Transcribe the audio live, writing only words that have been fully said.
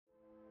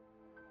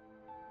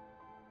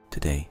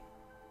Today,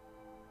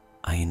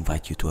 I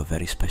invite you to a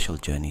very special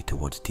journey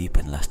towards deep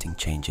and lasting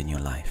change in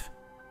your life.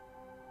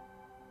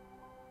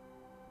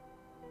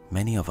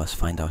 Many of us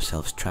find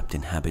ourselves trapped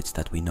in habits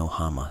that we know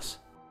harm us,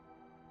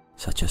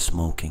 such as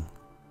smoking,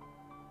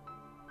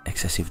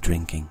 excessive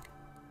drinking,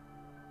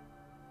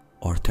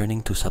 or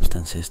turning to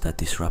substances that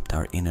disrupt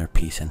our inner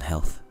peace and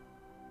health.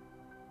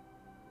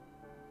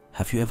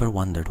 Have you ever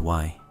wondered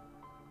why,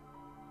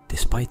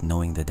 despite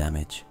knowing the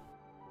damage,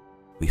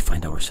 we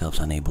find ourselves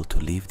unable to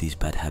leave these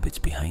bad habits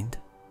behind?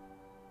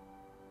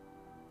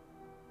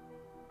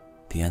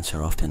 The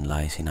answer often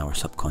lies in our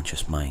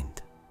subconscious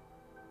mind,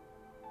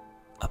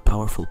 a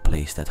powerful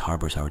place that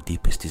harbors our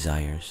deepest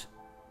desires,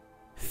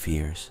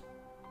 fears,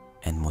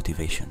 and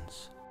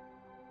motivations.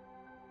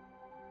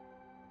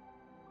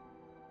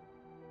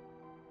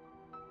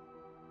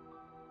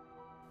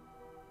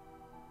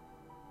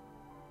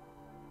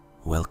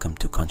 Welcome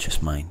to Conscious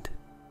Mind.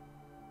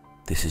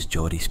 This is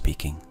Jody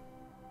speaking.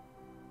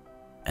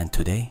 And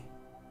today,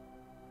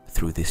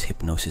 through this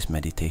hypnosis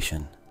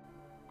meditation,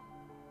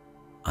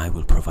 I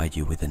will provide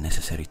you with the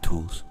necessary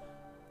tools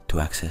to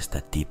access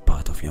that deep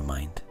part of your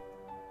mind,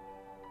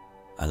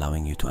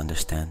 allowing you to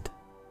understand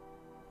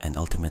and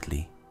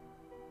ultimately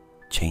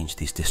change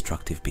these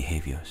destructive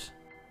behaviors.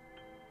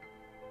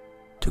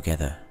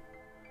 Together,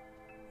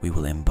 we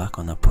will embark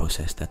on a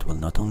process that will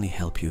not only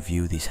help you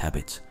view these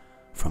habits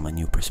from a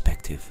new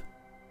perspective,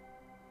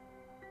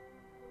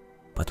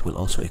 but will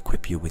also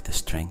equip you with the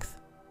strength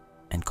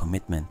and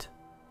commitment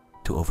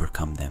to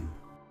overcome them.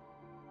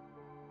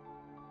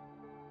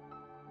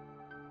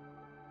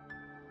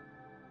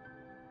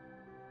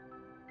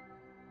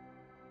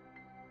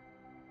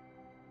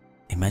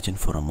 Imagine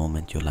for a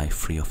moment your life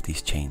free of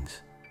these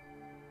chains,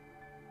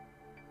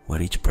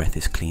 where each breath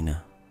is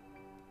cleaner,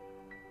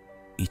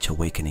 each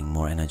awakening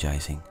more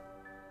energizing,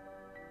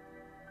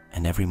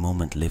 and every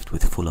moment lived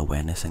with full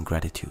awareness and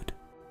gratitude.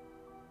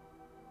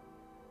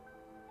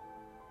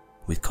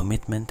 With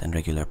commitment and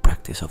regular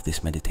practice of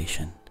this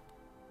meditation,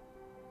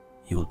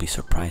 you will be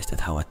surprised at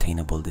how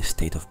attainable this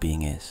state of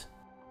being is.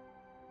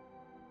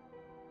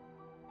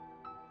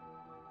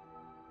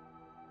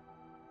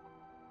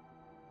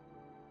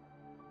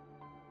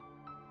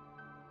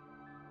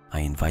 I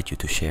invite you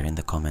to share in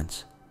the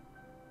comments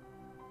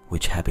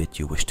which habit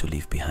you wish to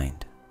leave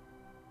behind.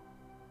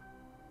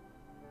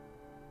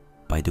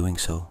 By doing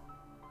so,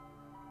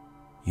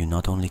 you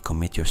not only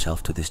commit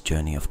yourself to this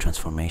journey of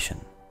transformation,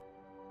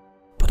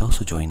 but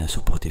also join a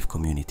supportive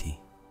community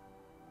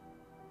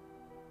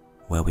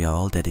where we are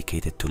all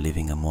dedicated to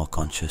living a more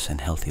conscious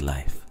and healthy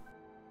life.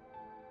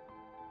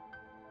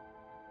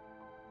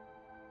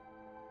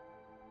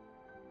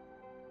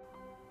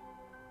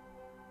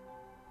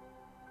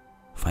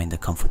 Find a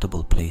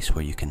comfortable place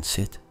where you can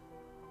sit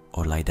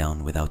or lie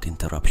down without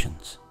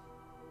interruptions.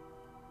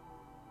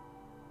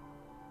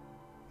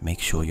 Make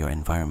sure your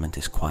environment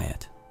is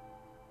quiet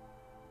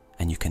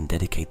and you can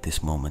dedicate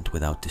this moment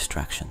without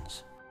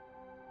distractions.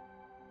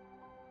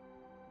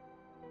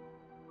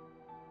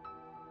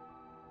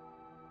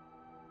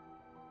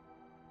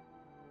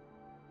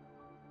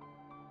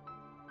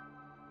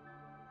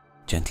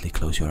 Gently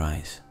close your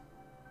eyes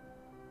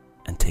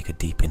and take a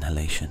deep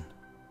inhalation,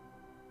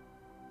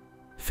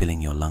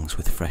 filling your lungs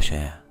with fresh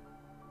air.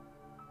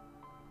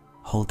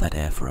 Hold that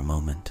air for a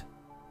moment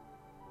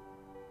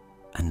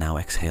and now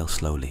exhale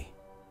slowly,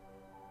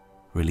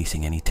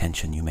 releasing any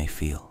tension you may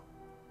feel.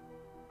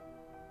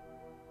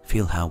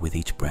 Feel how with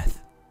each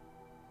breath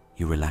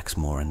you relax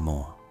more and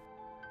more.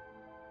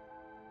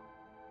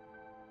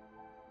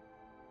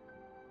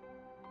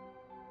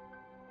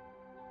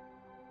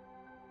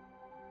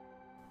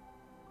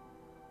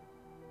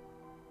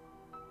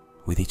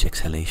 With each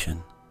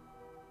exhalation,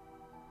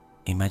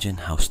 imagine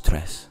how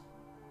stress,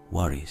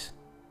 worries,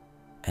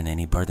 and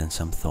any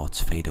burdensome thoughts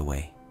fade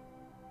away.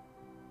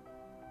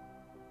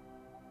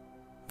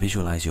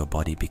 Visualize your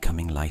body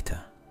becoming lighter,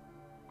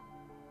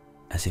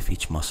 as if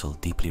each muscle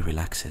deeply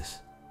relaxes,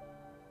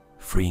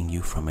 freeing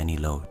you from any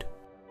load.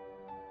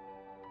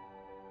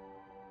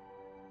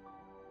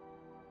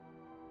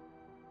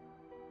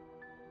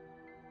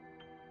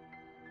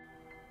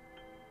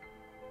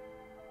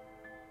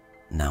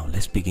 Now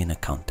let's begin a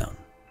countdown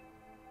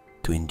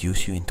to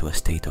induce you into a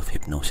state of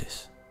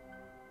hypnosis,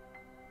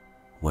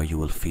 where you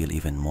will feel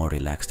even more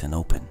relaxed and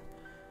open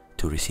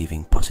to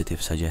receiving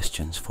positive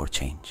suggestions for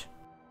change.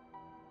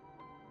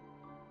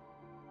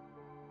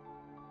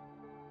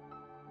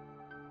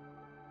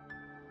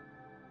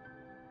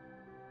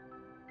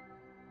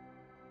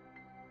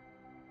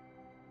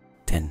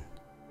 10.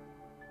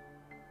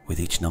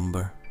 With each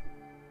number,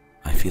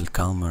 I feel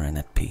calmer and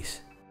at peace.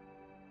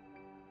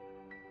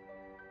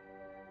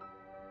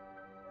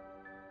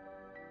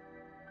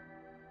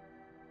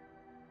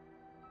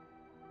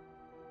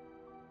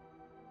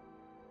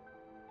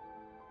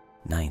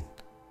 9.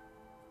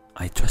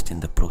 I trust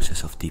in the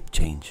process of deep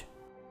change.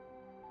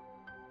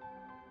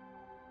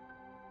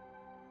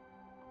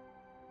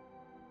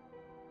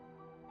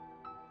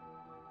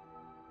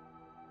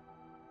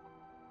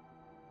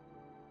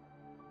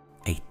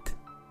 8.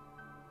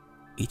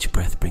 Each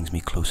breath brings me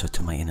closer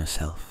to my inner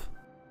self.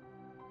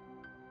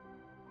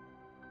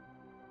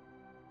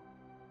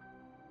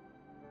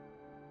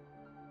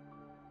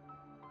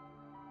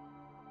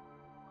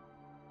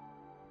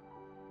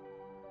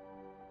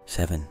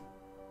 Seven,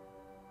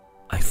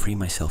 I free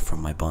myself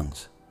from my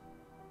bonds,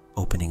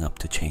 opening up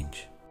to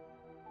change.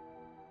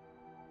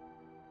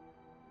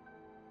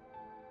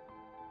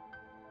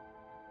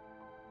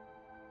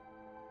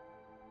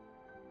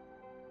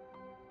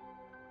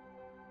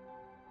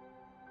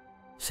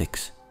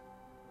 6.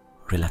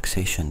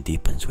 Relaxation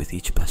deepens with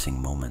each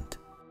passing moment.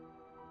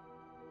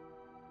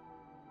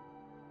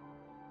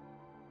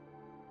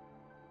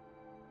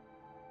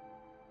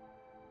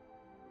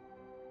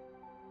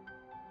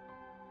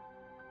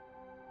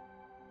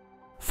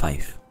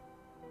 5.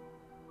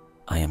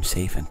 I am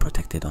safe and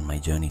protected on my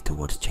journey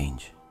towards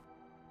change.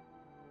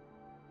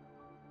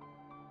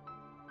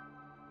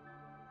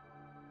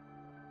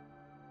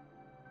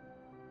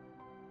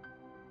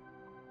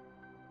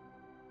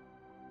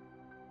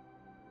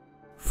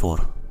 4.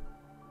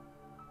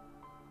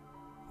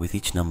 With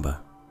each number,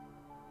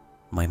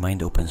 my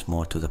mind opens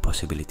more to the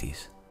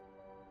possibilities.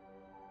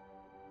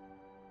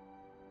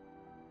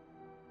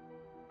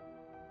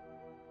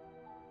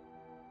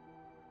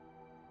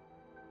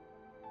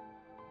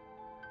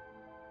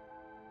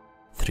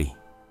 3.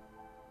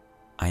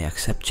 I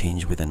accept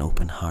change with an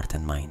open heart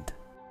and mind.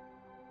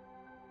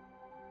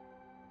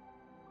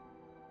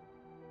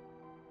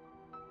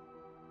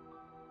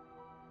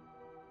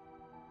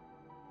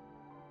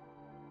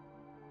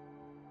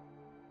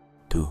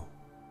 2.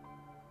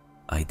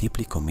 I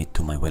deeply commit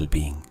to my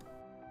well-being.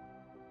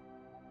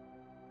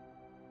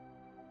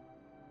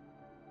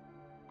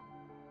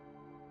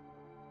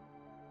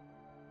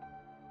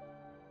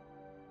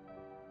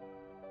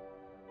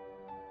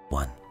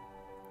 1.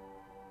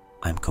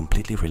 I'm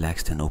completely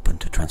relaxed and open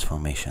to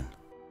transformation.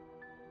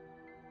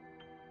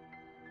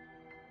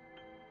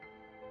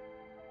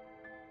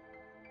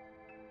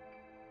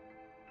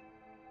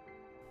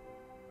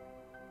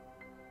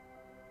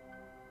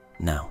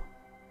 'Now,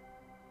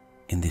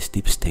 in this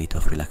deep state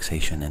of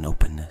relaxation and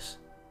openness,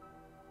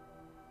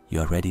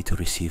 you are ready to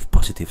receive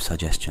positive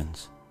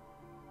suggestions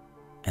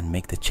and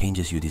make the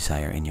changes you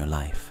desire in your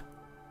life.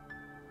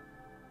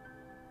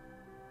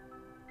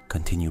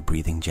 Continue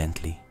breathing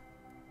gently,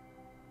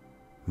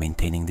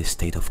 maintaining this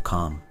state of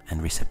calm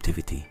and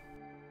receptivity.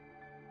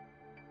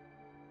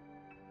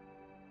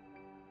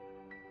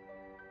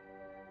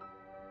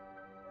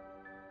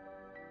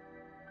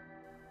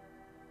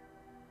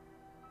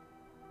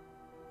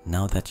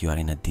 Now that you are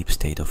in a deep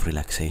state of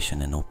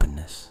relaxation and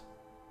openness,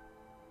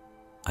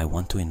 I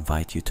want to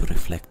invite you to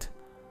reflect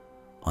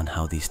on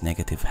how these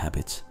negative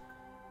habits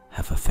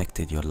have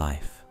affected your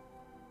life,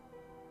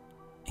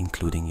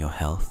 including your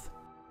health,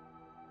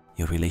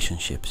 your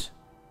relationships,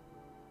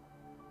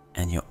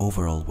 and your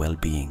overall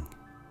well-being.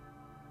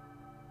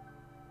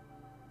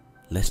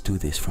 Let's do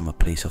this from a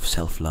place of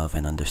self-love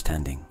and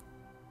understanding,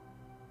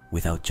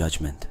 without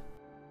judgment.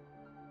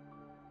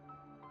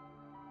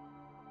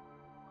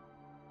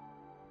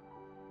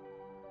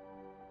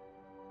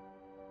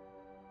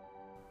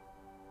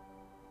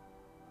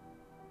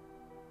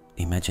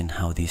 Imagine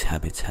how these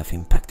habits have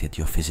impacted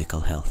your physical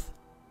health.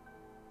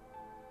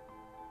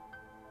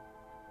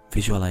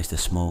 Visualize the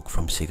smoke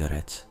from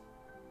cigarettes,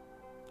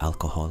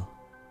 alcohol,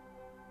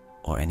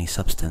 or any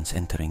substance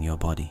entering your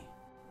body.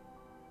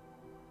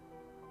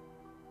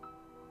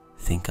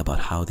 Think about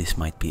how this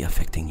might be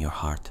affecting your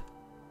heart,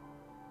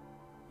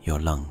 your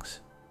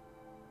lungs,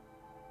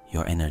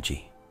 your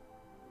energy.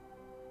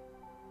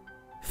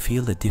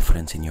 Feel the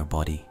difference in your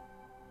body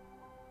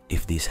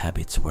if these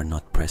habits were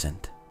not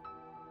present.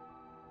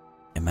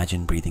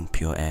 Imagine breathing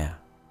pure air,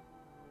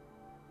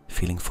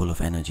 feeling full of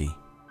energy,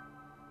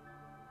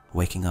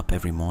 waking up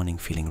every morning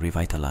feeling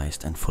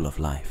revitalized and full of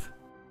life.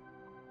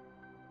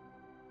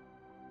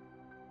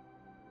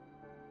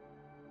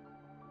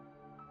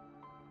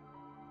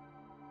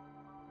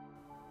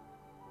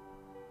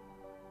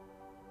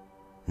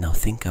 Now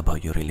think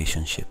about your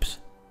relationships.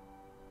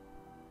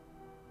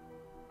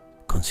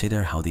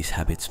 Consider how these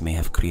habits may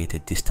have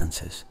created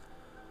distances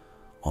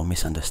or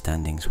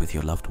misunderstandings with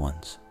your loved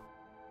ones.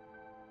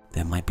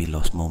 There might be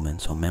lost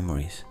moments or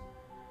memories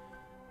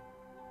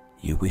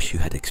you wish you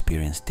had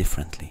experienced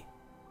differently.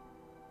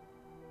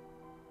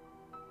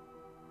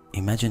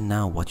 Imagine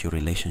now what your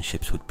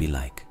relationships would be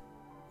like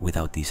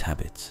without these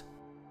habits.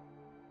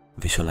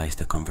 Visualize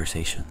the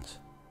conversations,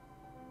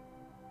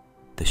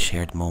 the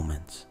shared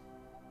moments,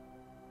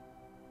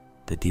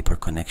 the deeper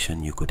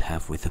connection you could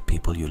have with the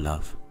people you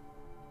love,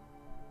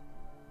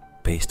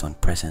 based on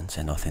presence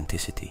and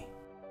authenticity.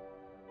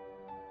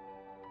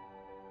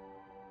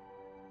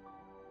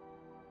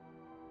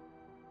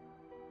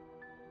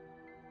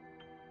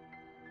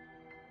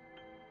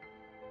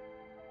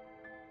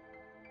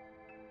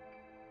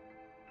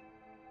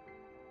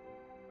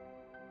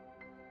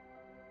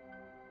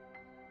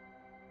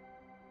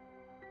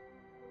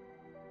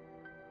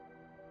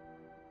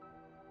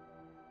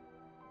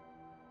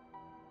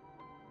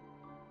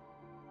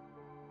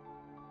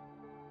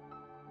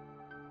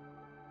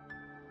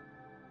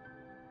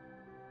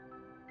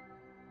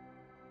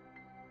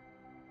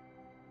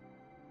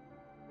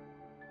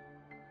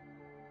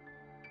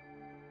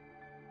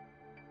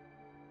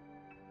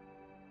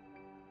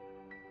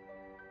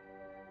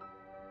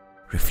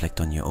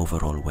 reflect on your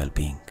overall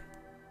well-being.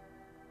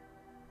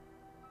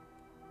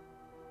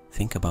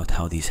 Think about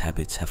how these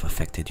habits have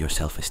affected your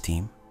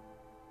self-esteem,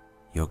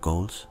 your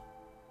goals,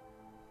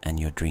 and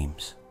your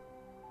dreams.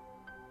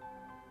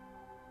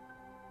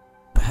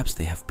 Perhaps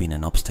they have been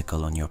an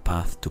obstacle on your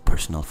path to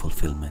personal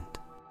fulfillment.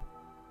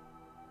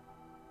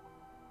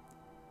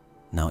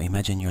 Now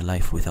imagine your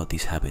life without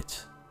these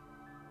habits.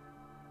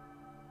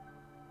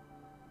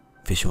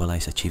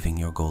 Visualize achieving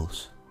your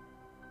goals,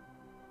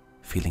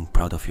 feeling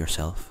proud of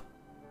yourself,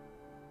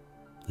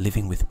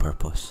 living with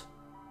purpose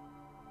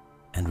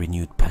and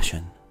renewed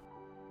passion.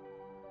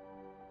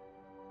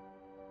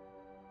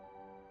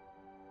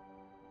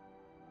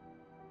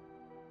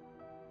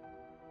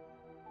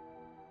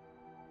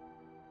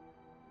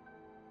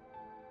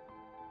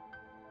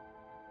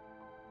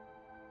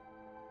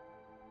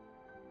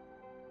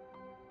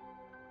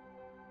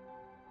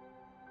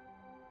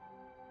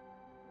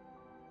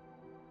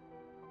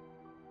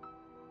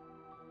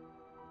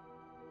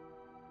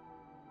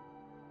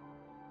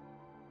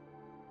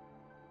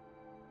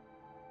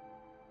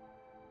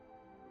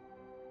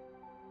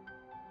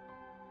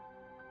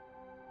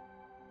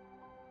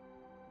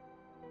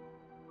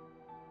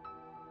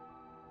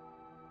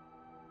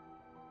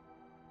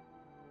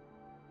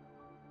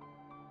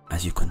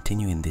 As you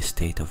continue in this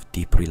state of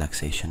deep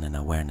relaxation and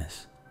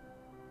awareness,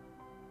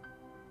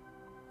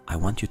 I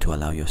want you to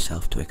allow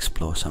yourself to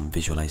explore some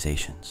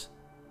visualizations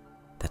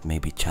that may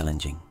be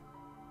challenging,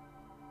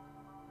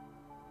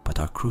 but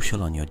are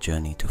crucial on your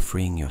journey to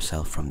freeing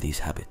yourself from these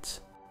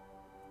habits.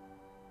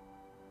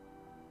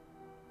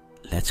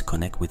 Let's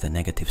connect with the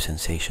negative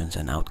sensations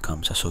and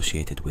outcomes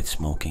associated with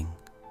smoking,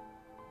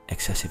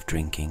 excessive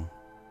drinking,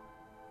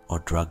 or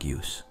drug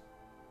use,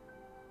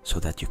 so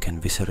that you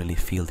can viscerally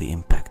feel the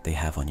impact they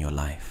have on your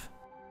life.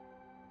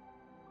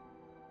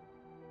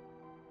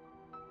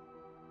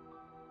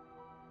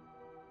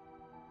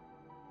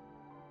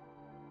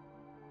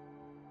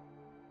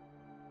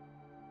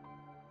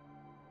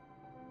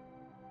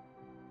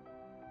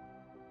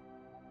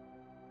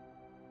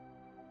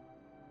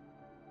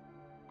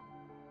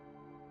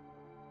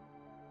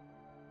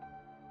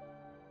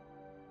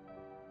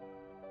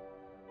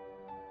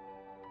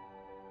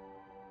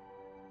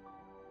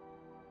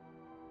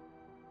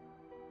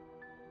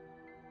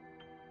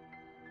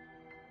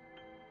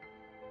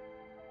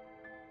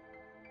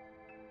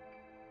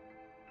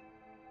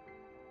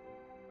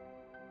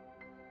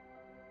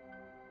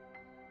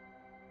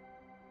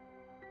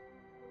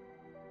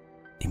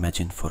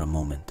 Imagine for a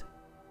moment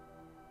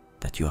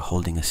that you are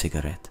holding a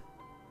cigarette,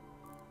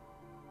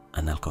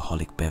 an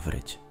alcoholic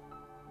beverage,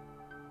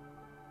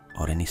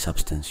 or any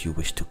substance you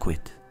wish to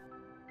quit.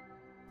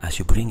 As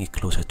you bring it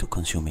closer to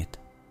consume it,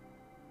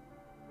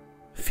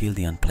 feel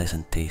the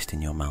unpleasant taste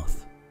in your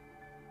mouth,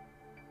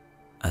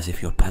 as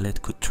if your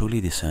palate could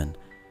truly discern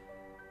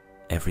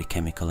every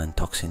chemical and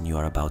toxin you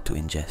are about to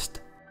ingest.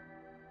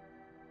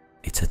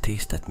 It's a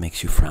taste that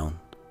makes you frown,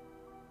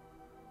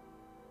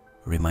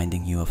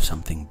 reminding you of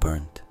something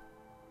burnt,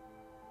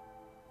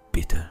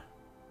 bitter,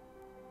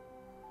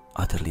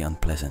 utterly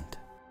unpleasant.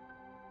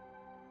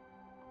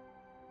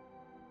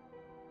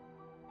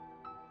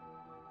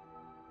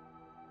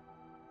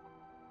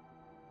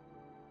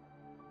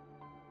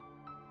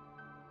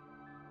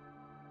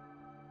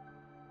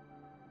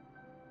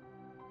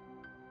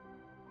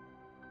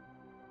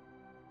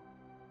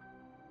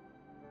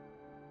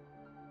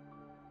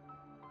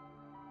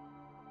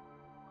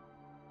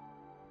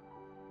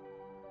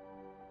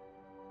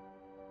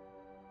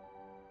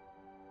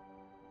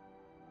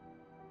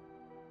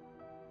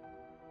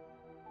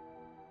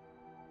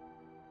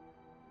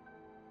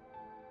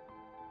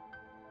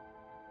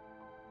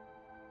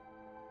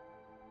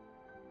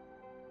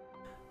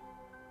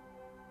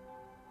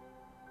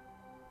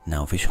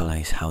 Now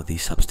visualize how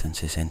these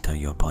substances enter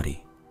your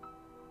body,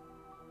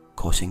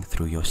 coursing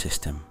through your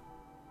system.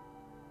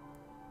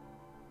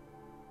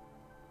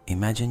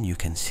 Imagine you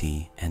can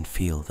see and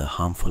feel the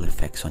harmful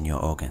effects on your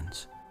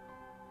organs,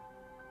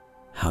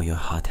 how your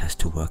heart has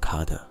to work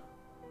harder,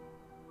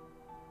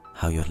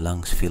 how your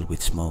lungs fill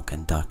with smoke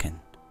and darken,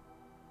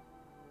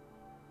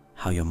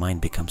 how your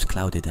mind becomes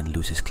clouded and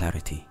loses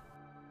clarity.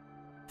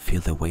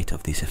 Feel the weight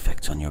of these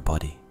effects on your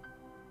body,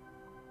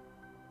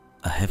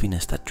 a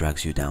heaviness that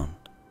drags you down,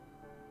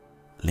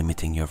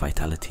 limiting your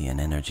vitality and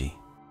energy.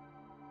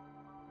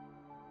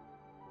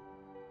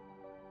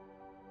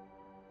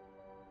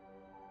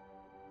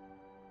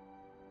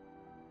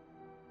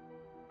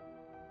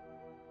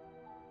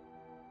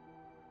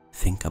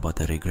 Think about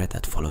the regret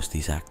that follows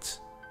these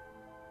acts,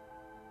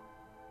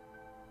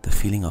 the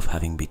feeling of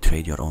having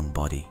betrayed your own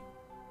body,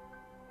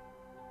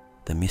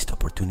 the missed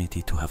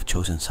opportunity to have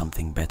chosen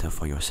something better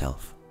for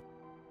yourself,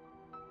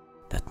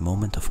 that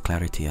moment of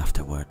clarity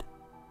afterward,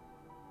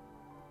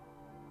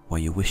 where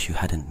you wish you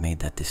hadn't made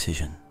that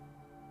decision,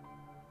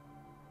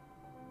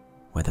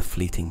 where the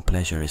fleeting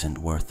pleasure isn't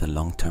worth the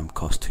long-term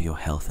cost to your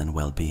health and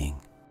well-being.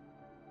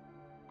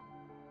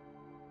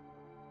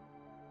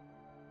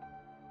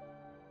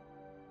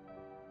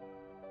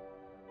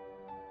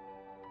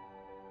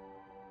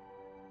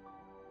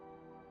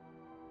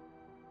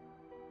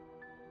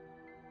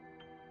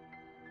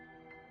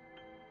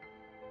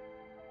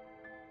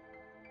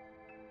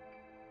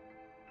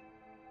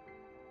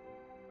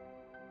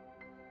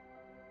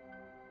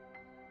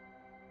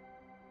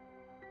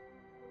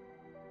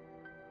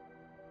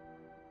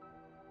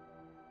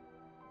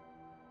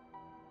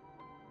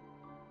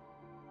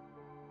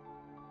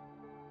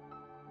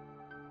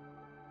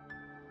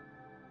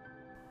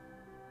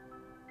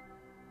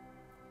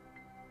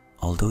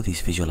 Although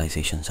these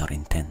visualizations are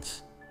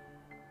intense,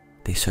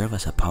 they serve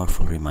as a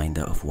powerful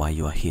reminder of why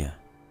you are here,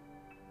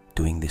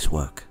 doing this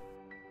work.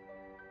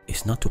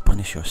 It's not to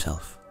punish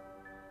yourself,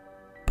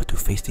 but to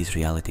face these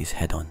realities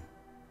head on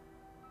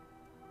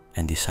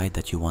and decide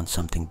that you want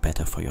something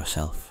better for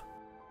yourself.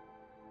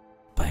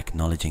 By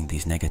acknowledging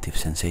these negative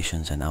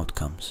sensations and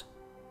outcomes,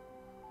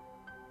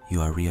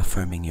 you are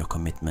reaffirming your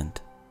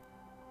commitment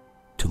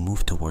to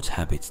move towards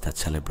habits that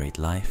celebrate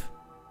life,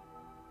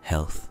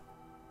 health,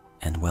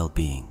 and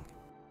well-being.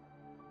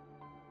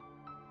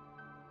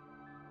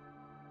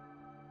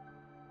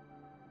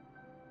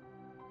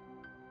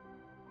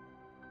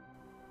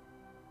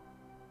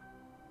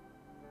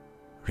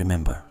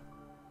 Remember,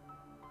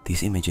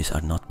 these images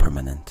are not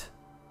permanent.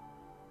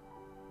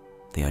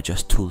 They are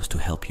just tools to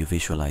help you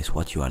visualize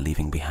what you are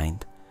leaving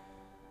behind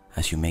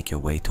as you make your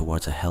way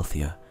towards a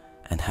healthier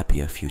and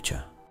happier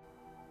future.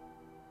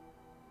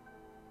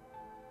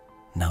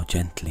 Now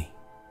gently,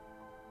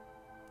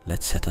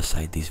 let's set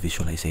aside these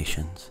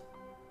visualizations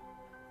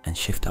and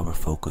shift our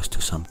focus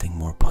to something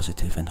more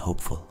positive and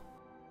hopeful.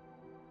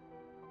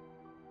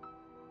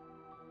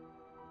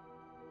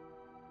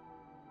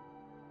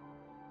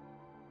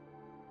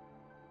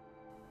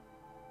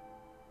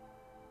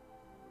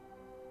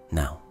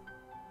 Now,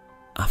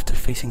 after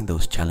facing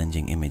those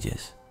challenging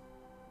images,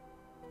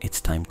 it's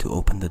time to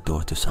open the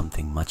door to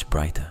something much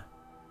brighter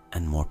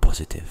and more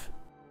positive.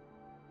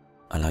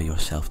 Allow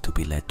yourself to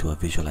be led to a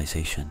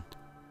visualization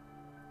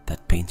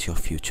that paints your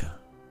future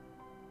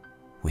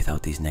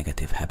without these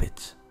negative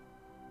habits.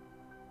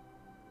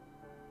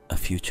 A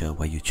future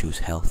where you choose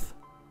health,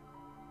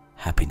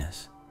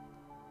 happiness,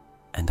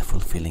 and a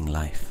fulfilling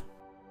life.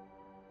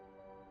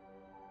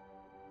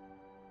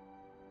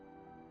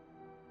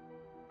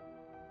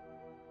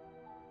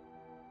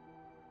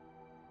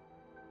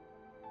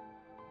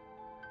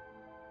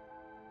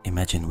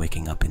 Imagine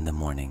waking up in the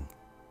morning,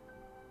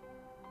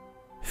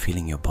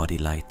 feeling your body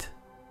light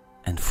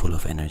and full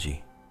of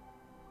energy.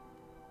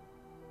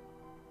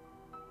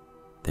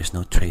 There's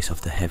no trace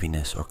of the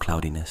heaviness or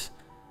cloudiness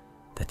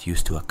that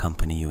used to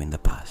accompany you in the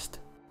past.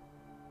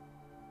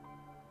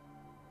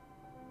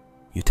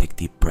 You take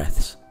deep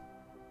breaths,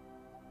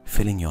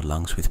 filling your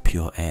lungs with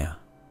pure air,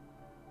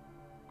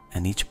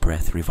 and each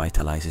breath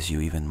revitalizes you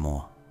even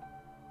more.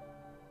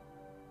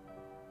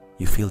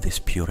 You feel this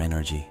pure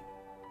energy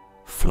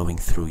flowing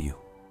through you,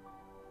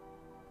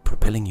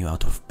 propelling you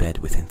out of bed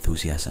with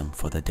enthusiasm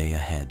for the day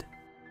ahead.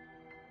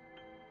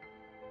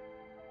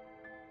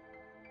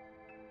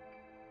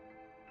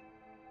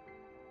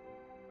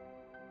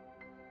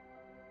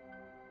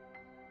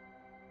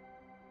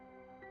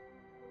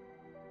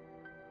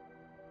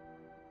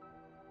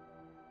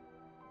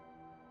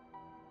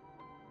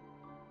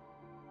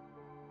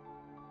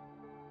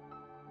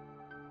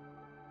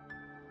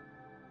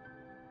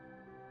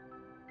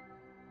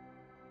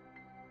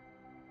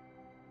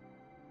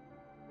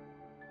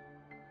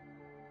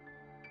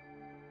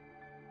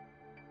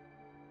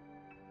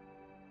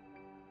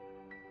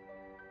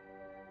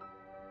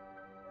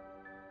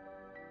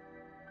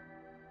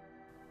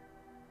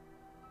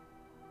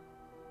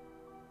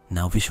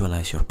 Now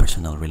visualize your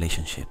personal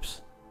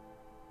relationships.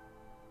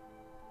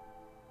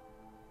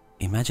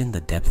 Imagine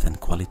the depth and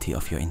quality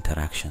of your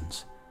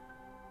interactions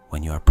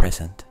when you are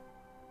present,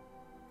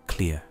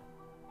 clear,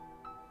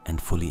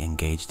 and fully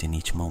engaged in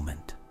each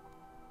moment.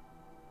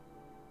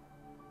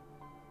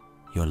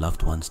 Your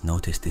loved ones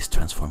notice this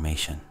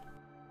transformation.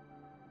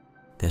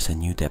 There's a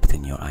new depth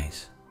in your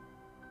eyes,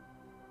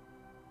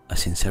 a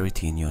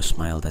sincerity in your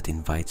smile that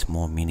invites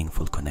more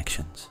meaningful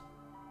connections.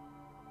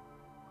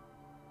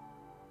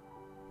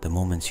 The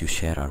moments you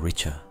share are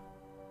richer,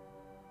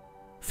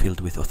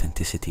 filled with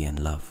authenticity and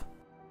love.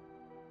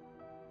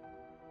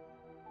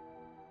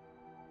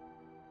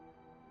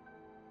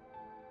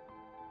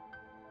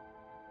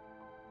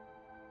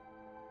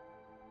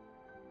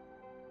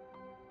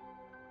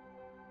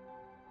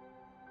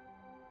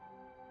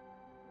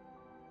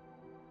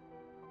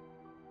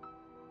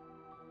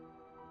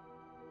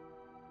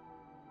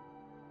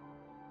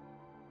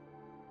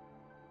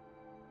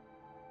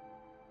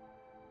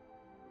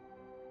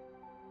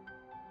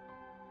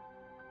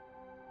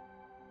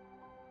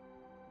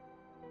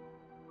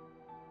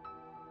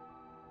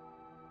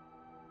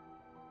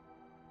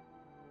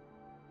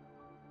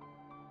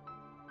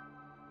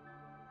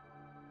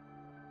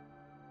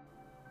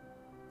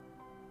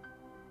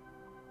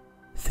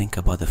 Think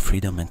about the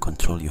freedom and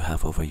control you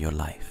have over your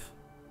life.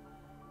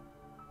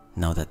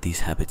 Now that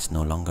these habits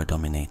no longer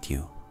dominate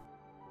you,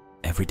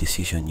 every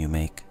decision you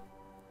make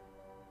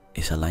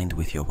is aligned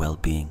with your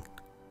well-being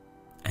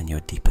and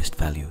your deepest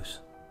values.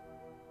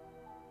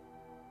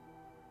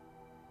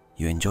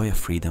 You enjoy a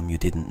freedom you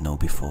didn't know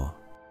before,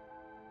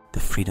 the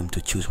freedom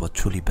to choose what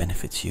truly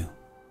benefits you,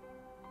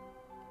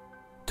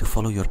 to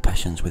follow your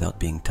passions without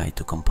being tied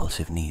to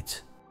compulsive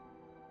needs.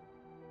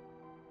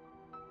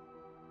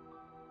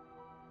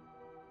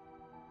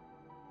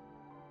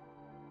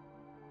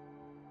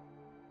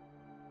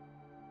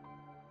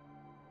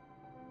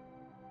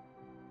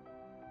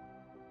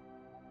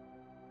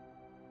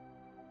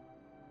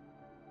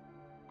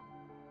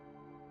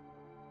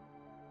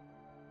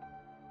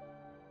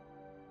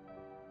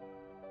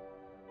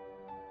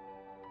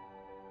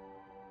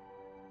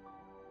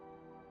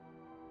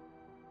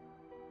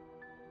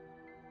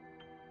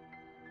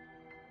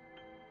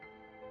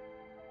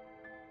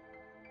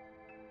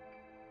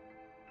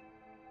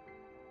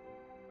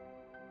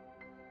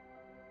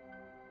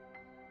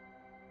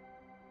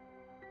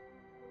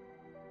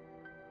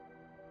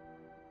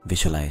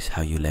 Visualize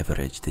how you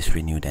leverage this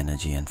renewed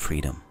energy and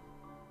freedom.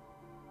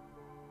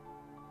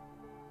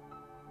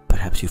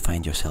 Perhaps you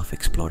find yourself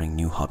exploring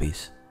new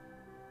hobbies,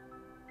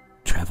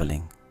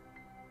 traveling,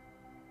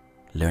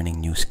 learning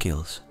new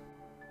skills,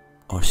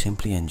 or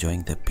simply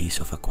enjoying the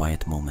peace of a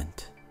quiet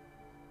moment,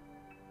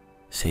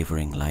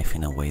 savoring life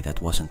in a way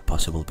that wasn't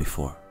possible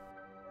before.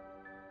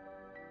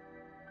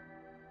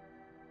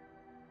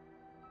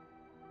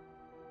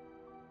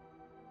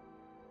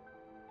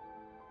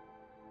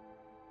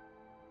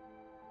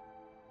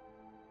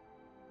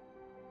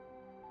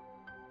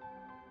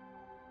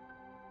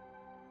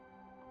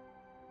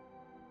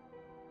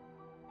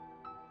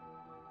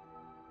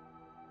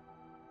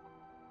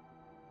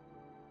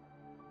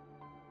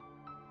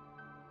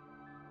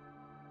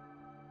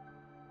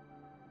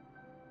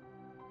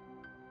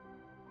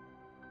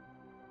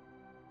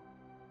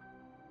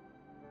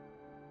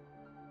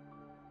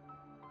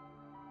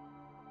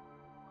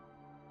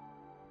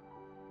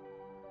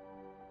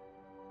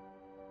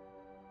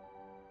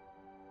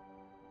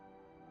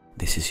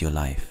 This is your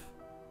life,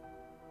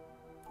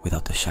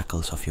 without the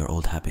shackles of your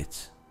old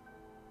habits.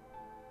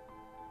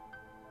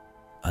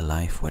 A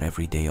life where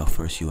every day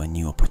offers you a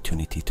new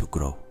opportunity to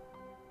grow,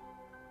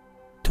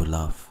 to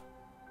love,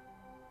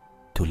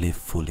 to live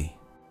fully.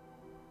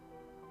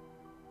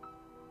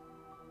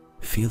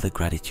 Feel the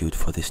gratitude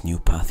for this new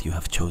path you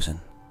have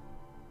chosen,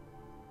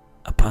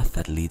 a path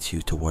that leads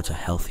you towards a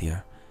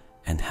healthier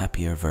and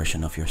happier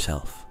version of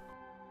yourself.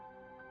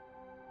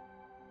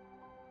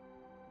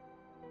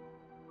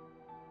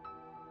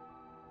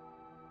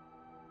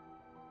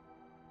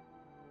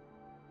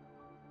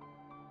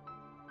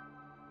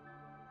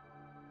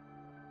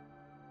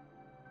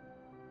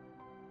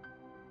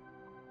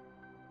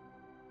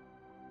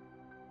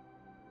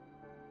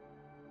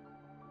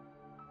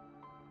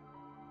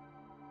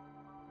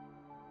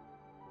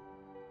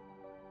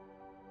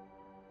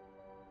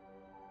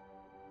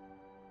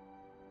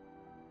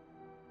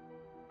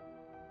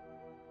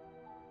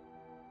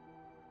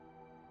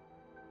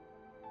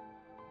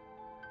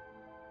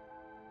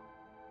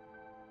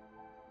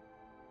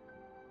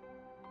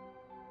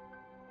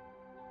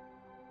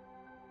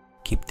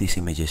 Keep these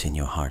images in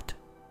your heart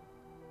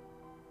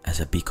as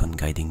a beacon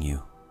guiding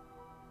you.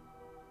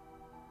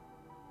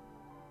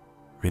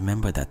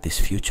 Remember that this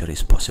future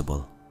is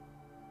possible,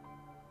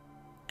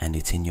 and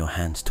it's in your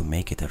hands to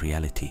make it a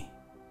reality.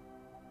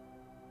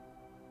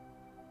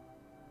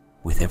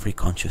 With every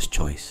conscious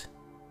choice,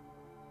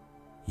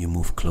 you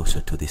move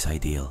closer to this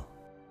ideal.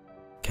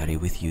 Carry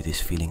with you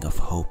this feeling of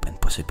hope and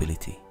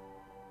possibility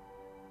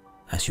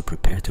as you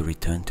prepare to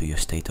return to your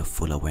state of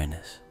full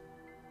awareness,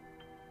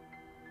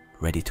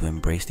 ready to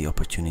embrace the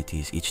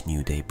opportunities each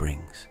new day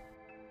brings.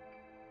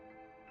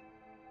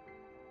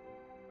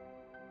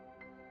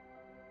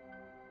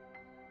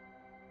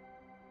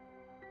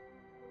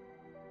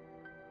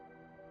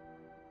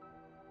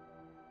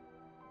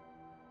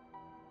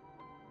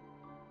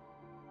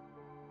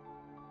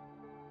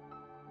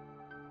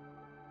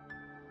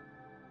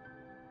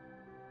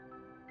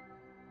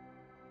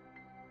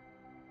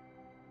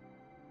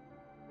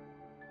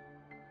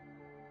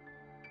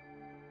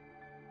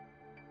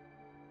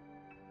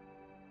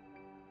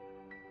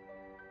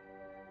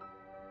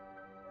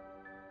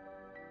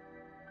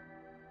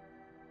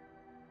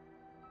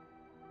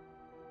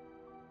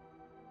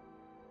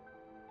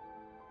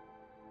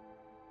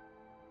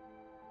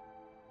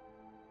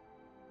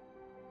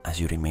 As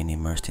you remain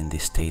immersed in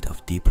this state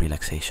of deep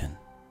relaxation,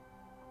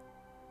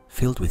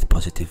 filled with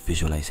positive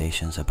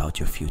visualizations about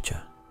your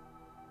future,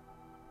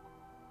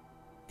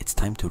 it's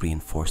time to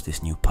reinforce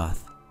this new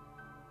path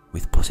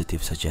with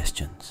positive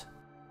suggestions.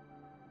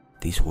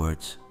 These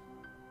words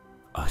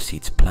are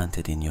seeds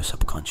planted in your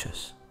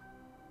subconscious,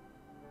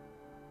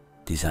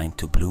 designed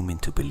to bloom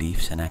into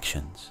beliefs and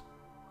actions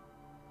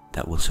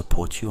that will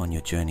support you on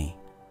your journey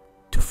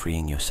to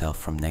freeing yourself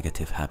from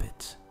negative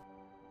habits.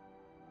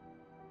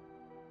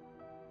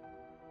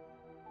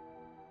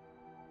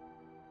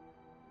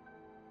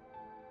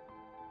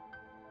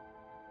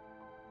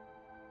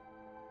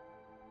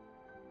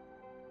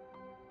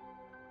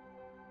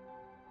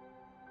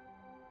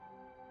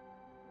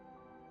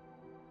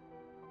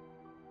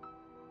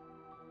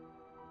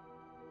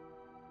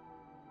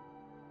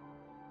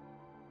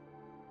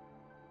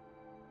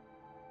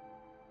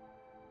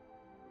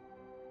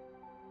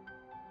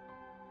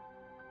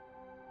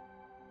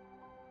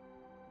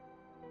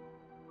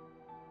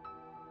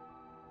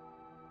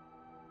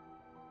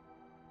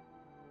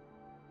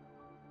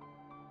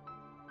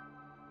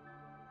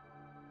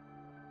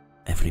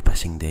 Every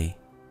passing day,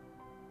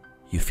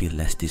 you feel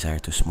less desire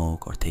to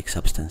smoke or take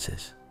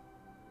substances.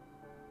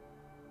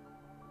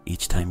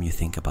 Each time you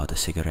think about a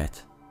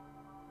cigarette,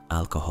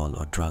 alcohol,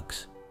 or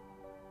drugs,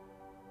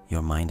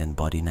 your mind and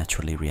body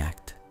naturally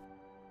react,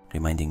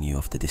 reminding you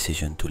of the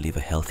decision to live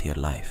a healthier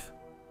life.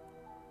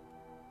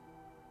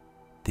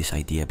 This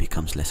idea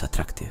becomes less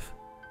attractive,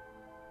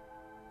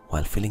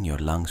 while filling your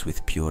lungs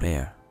with pure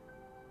air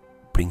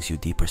brings you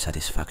deeper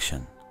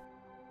satisfaction.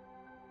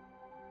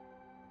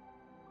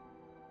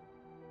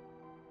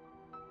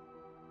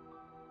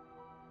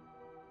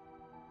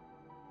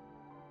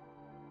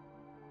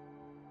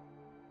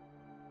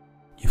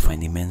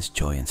 find immense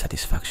joy and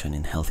satisfaction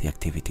in healthy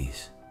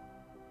activities.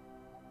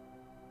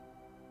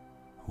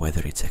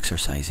 Whether it's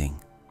exercising,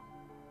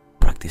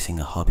 practicing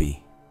a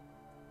hobby,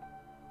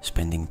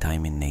 spending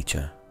time in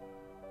nature,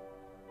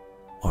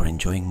 or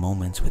enjoying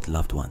moments with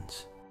loved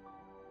ones,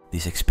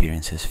 these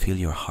experiences fill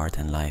your heart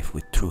and life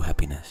with true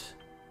happiness.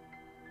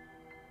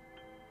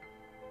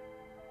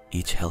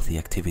 Each healthy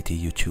activity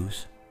you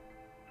choose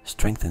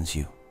strengthens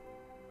you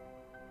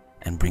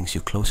and brings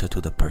you closer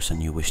to the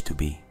person you wish to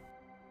be.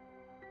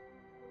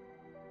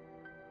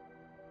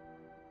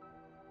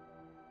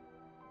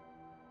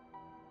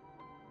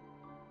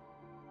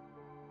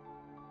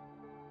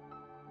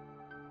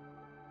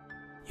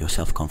 Your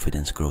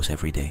self-confidence grows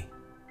every day.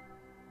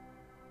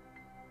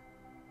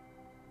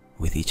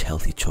 With each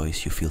healthy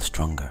choice, you feel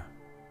stronger,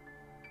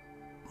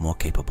 more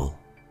capable.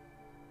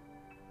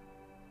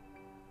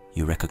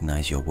 You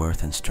recognize your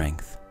worth and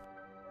strength,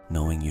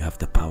 knowing you have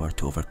the power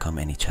to overcome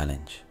any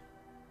challenge.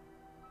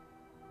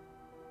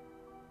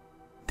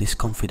 This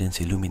confidence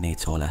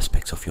illuminates all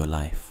aspects of your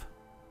life,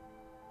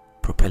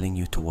 propelling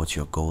you towards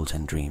your goals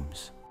and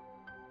dreams.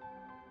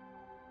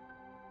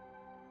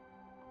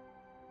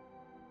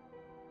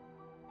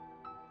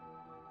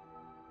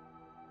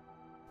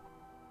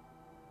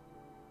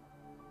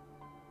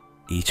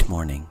 Each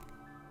morning,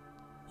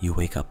 you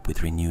wake up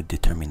with renewed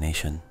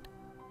determination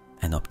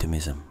and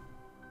optimism.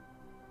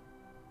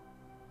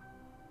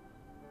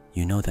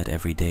 You know that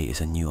every day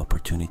is a new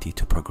opportunity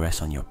to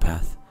progress on your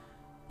path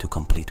to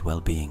complete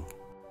well-being.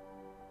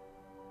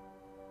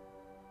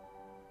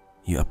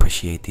 You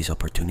appreciate these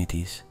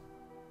opportunities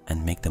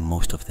and make the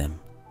most of them,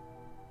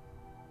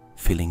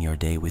 filling your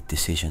day with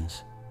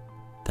decisions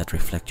that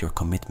reflect your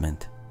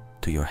commitment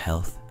to your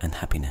health and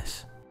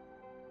happiness.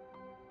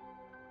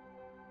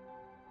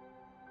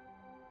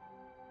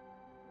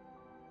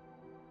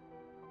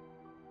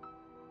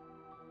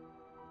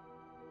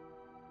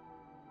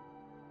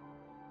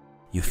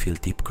 You feel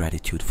deep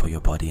gratitude for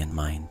your body and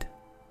mind,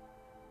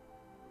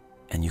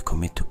 and you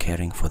commit to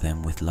caring for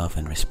them with love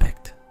and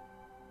respect.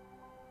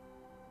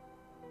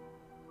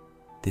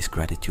 This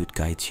gratitude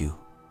guides you,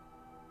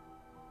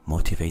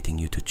 motivating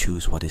you to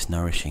choose what is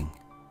nourishing,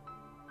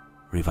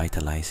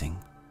 revitalizing,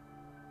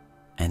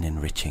 and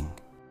enriching.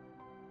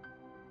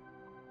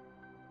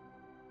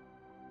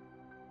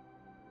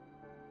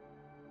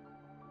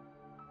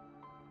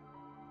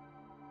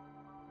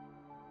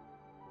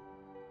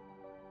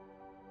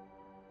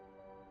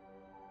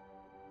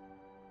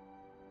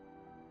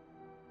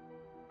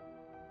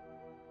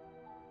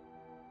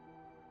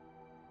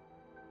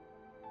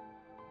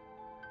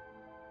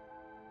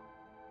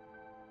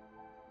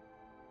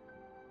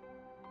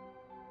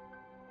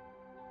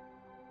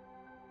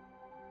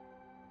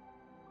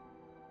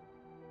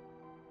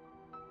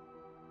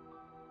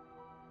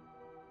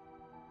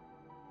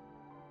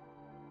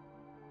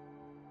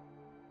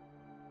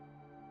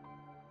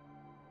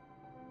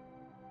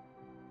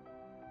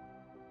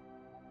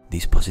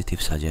 These positive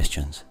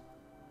suggestions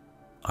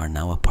are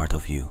now a part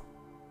of you,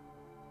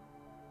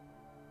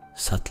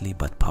 subtly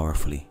but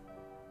powerfully,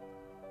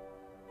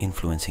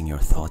 influencing your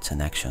thoughts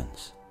and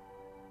actions.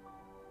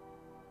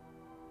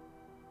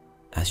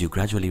 As you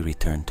gradually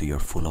return to your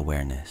full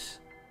awareness,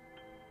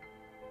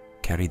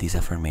 carry these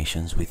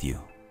affirmations with you.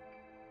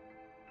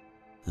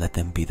 Let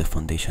them be the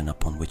foundation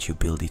upon which you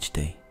build each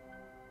day,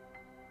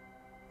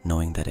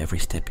 knowing that every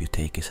step you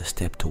take is a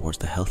step towards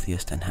the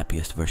healthiest and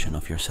happiest version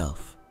of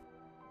yourself.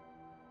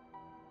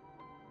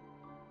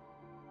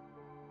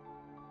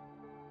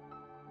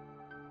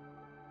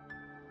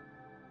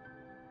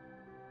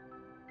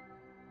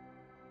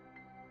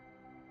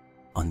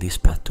 On this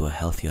path to a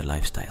healthier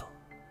lifestyle,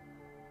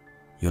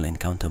 you'll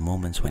encounter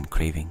moments when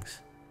cravings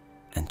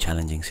and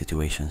challenging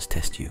situations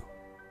test you.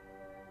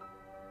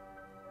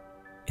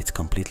 It's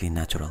completely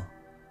natural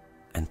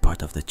and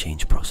part of the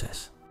change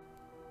process.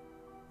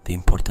 The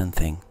important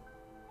thing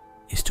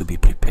is to be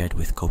prepared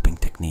with coping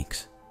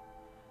techniques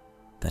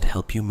that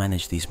help you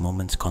manage these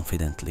moments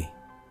confidently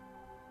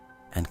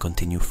and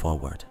continue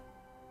forward.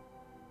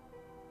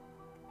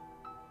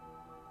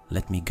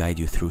 Let me guide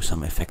you through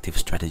some effective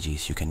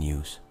strategies you can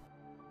use.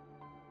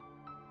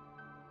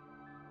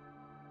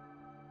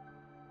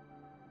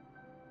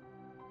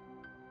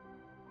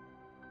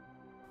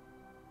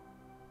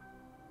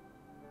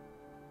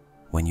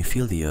 When you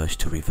feel the urge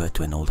to revert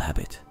to an old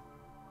habit,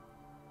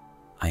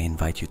 I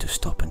invite you to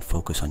stop and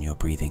focus on your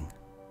breathing.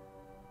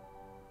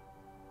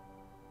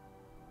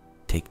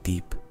 Take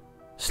deep,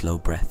 slow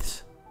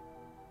breaths,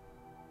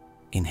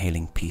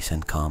 inhaling peace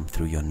and calm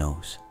through your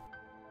nose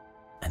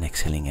and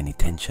exhaling any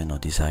tension or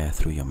desire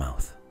through your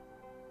mouth.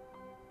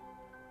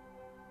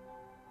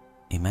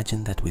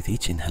 Imagine that with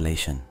each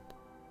inhalation,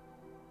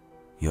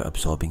 you're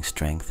absorbing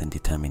strength and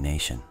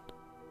determination,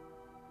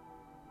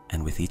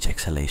 and with each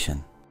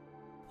exhalation,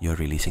 you're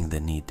releasing the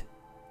need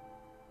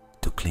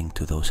to cling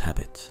to those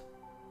habits.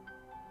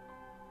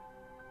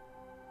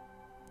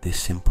 This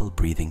simple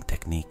breathing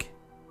technique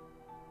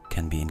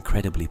can be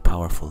incredibly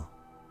powerful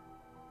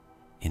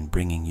in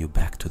bringing you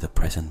back to the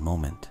present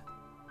moment,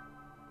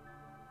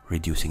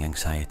 reducing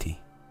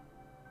anxiety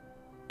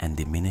and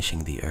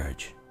diminishing the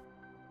urge.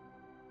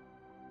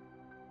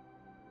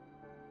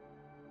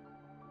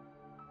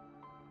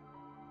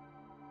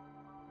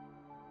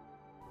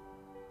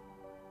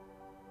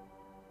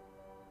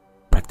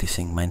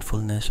 Practicing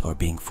mindfulness or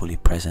being fully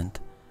present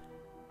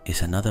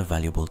is another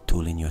valuable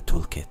tool in your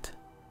toolkit.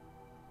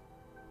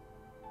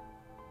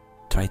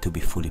 Try to be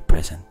fully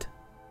present,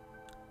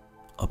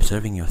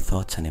 observing your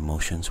thoughts and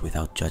emotions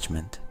without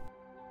judgment.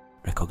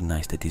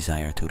 Recognize the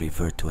desire to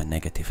revert to a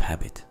negative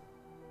habit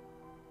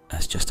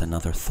as just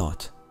another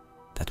thought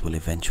that will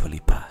eventually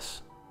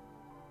pass.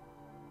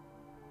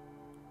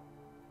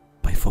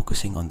 By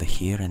focusing on the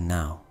here and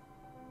now,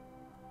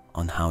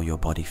 on how your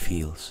body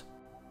feels,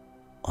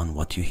 on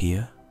what you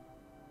hear,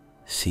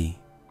 see,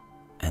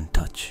 and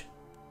touch,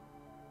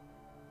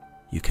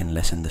 you can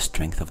lessen the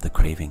strength of the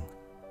craving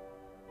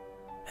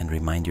and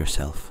remind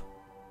yourself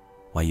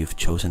why you've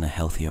chosen a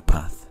healthier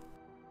path.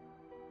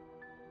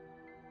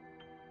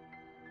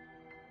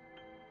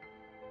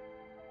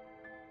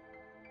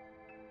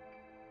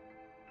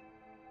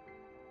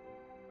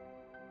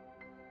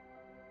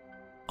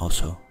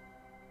 Also,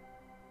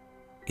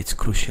 it's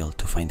crucial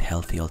to find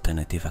healthy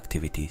alternative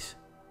activities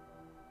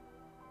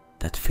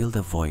that fill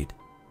the void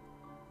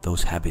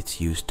those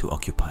habits used to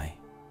occupy.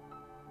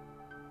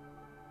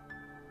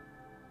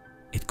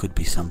 It could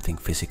be something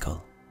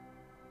physical,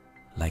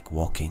 like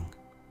walking,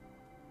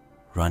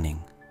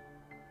 running,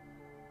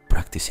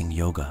 practicing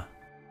yoga,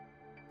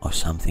 or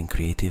something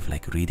creative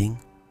like reading,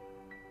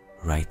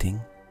 writing,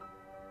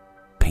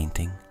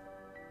 painting,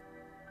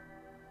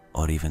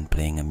 or even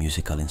playing a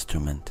musical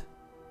instrument.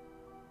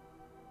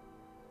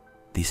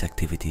 These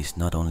activities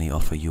not only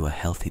offer you a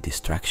healthy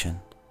distraction,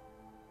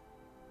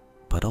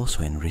 but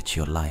also enrich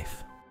your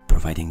life,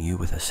 providing you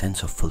with a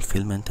sense of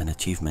fulfillment and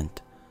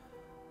achievement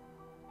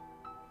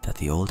that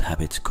the old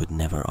habits could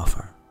never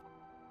offer.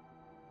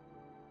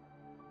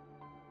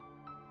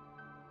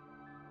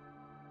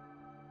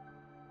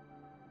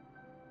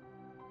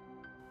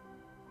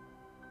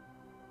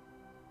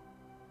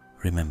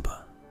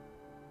 Remember,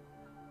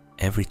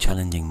 every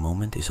challenging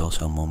moment is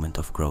also a moment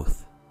of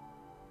growth.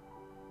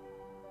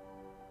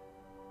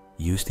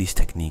 Use these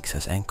techniques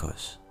as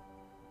anchors,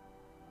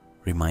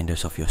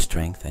 reminders of your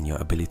strength and your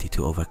ability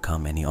to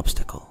overcome any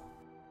obstacle.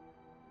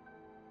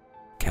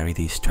 Carry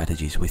these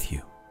strategies with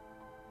you,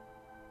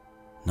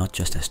 not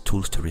just as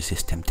tools to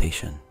resist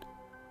temptation,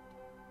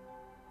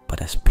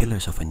 but as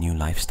pillars of a new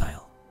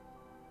lifestyle,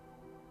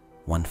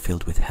 one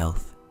filled with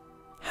health,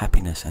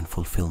 happiness, and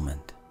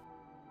fulfillment.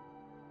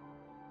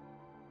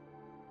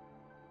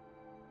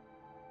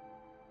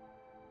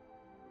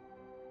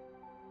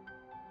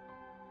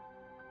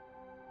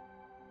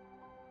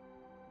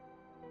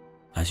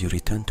 As you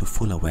return to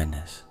full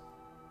awareness,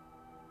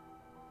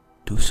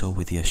 do so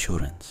with the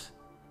assurance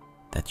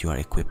that you are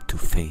equipped to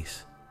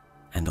face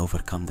and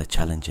overcome the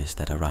challenges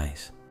that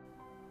arise.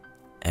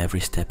 Every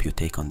step you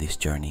take on this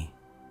journey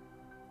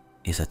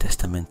is a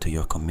testament to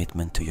your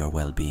commitment to your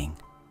well-being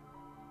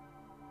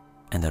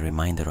and a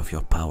reminder of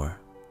your power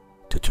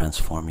to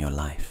transform your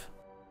life.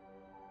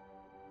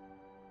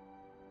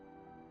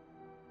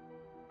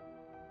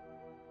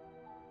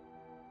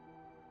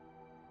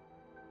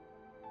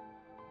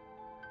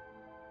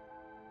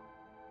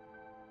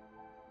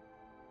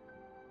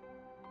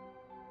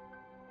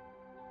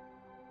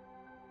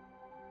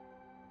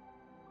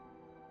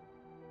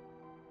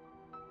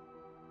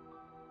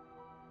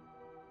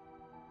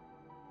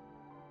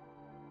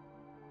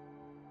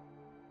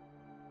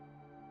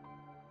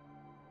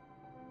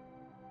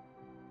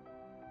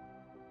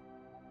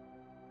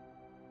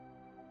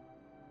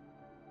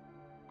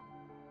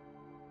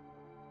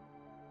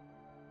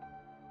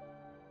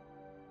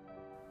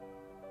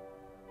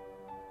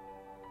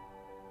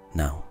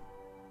 Now,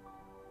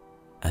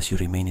 as you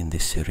remain in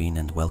this serene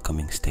and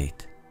welcoming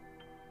state,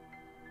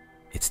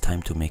 it's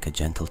time to make a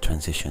gentle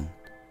transition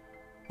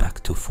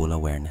back to full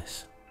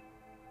awareness.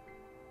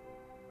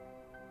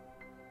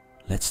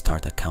 Let's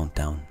start a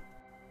countdown,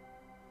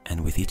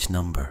 and with each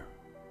number,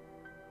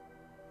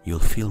 you'll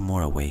feel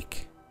more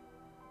awake,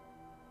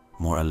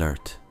 more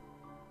alert,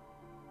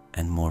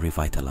 and more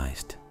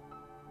revitalized,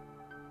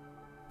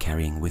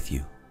 carrying with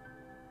you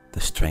the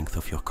strength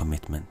of your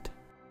commitment.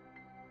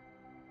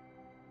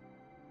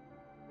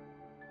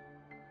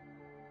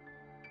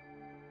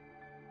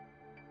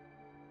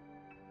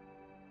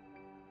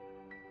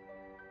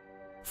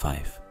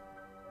 5.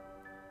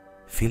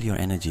 Feel your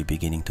energy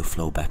beginning to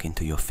flow back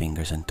into your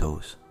fingers and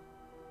toes,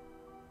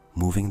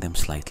 moving them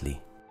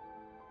slightly.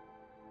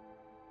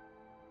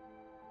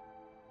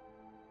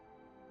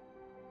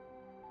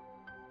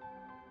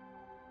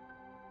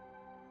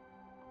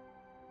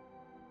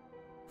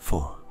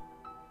 4.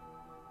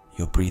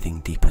 Your breathing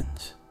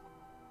deepens,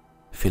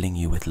 filling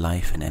you with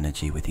life and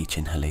energy with each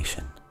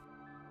inhalation.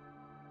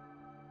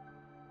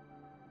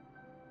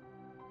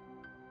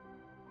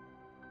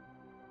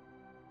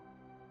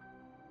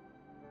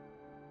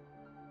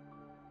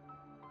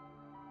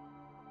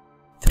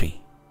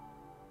 3.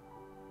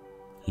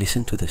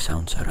 Listen to the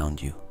sounds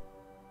around you,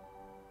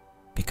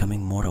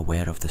 becoming more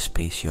aware of the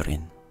space you're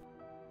in.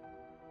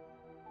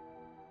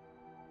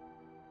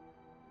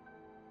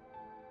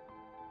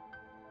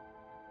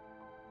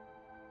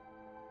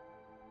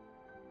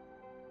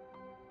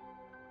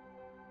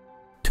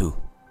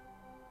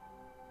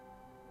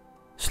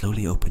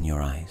 Slowly open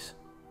your eyes,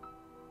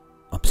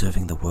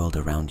 observing the world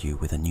around you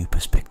with a new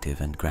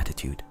perspective and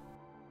gratitude.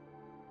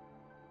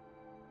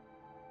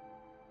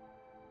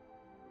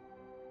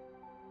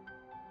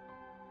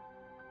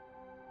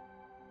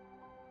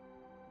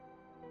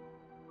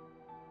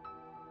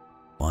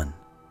 One,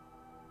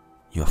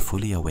 you are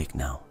fully awake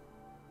now,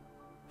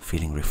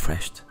 feeling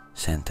refreshed,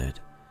 centered,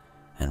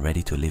 and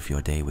ready to live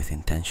your day with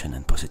intention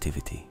and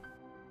positivity.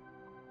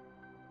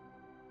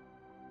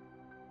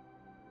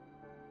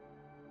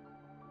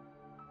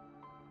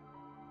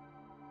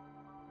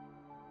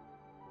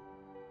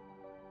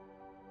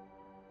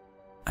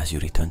 As you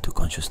return to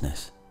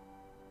consciousness,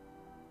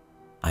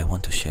 I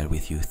want to share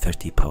with you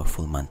 30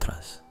 powerful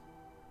mantras.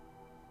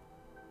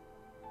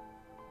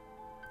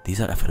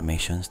 These are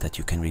affirmations that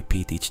you can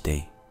repeat each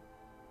day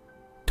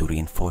to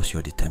reinforce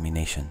your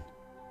determination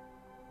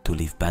to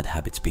leave bad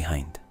habits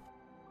behind.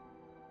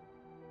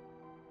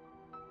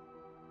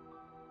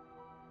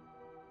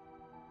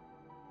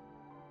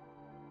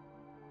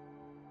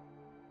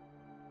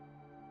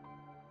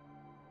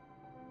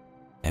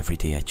 Every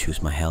day I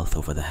choose my health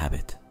over the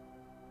habit.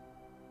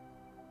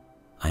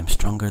 I am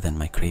stronger than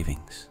my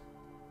cravings.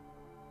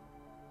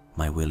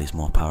 My will is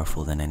more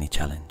powerful than any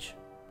challenge.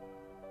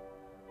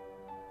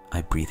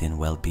 I breathe in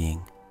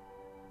well-being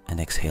and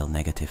exhale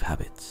negative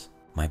habits.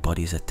 My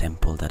body is a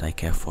temple that I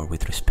care for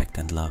with respect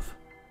and love.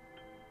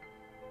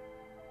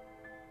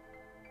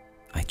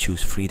 I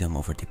choose freedom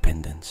over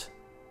dependence.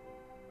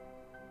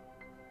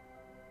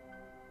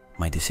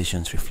 My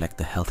decisions reflect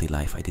the healthy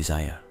life I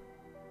desire.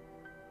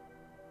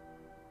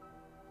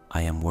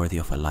 I am worthy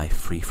of a life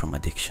free from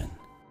addiction.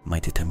 My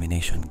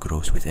determination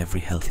grows with every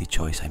healthy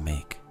choice I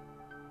make.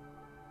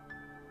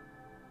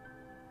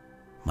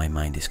 My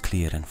mind is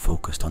clear and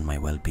focused on my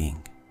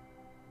well-being.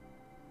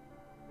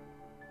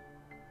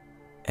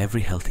 Every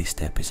healthy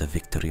step is a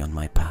victory on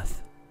my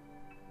path.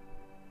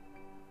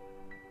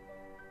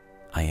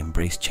 I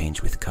embrace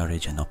change with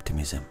courage and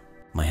optimism.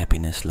 My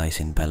happiness lies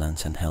in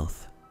balance and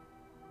health.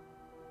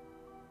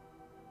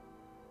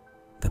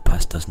 The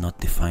past does not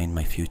define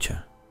my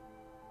future.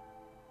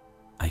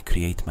 I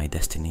create my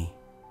destiny.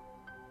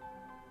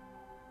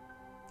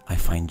 I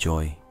find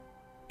joy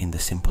in the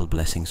simple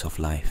blessings of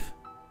life.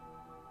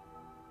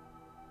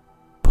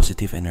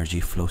 Positive energy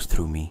flows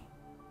through me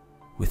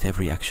with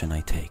every action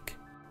I take.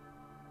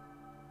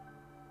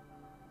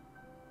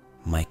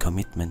 My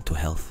commitment to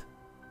health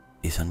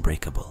is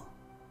unbreakable.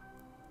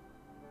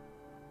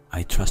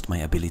 I trust my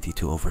ability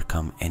to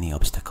overcome any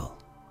obstacle.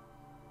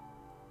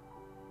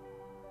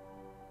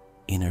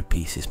 Inner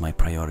peace is my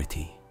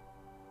priority,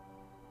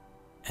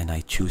 and I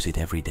choose it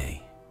every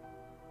day.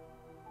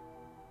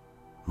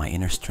 My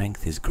inner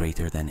strength is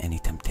greater than any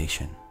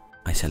temptation.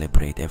 I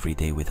celebrate every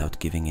day without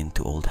giving in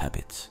to old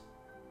habits.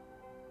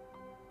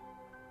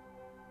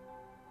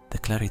 The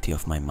clarity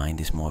of my mind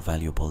is more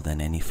valuable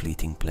than any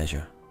fleeting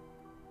pleasure.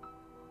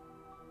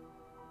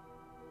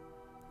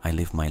 I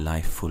live my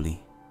life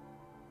fully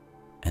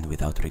and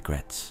without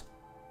regrets.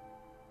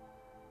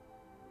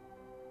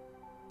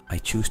 I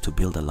choose to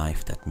build a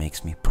life that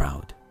makes me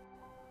proud.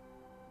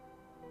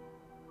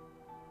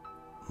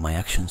 My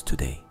actions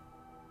today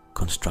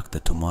construct the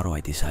tomorrow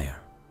I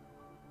desire.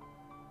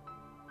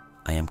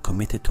 I am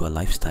committed to a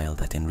lifestyle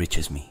that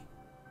enriches me.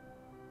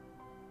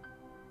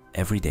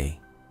 Every day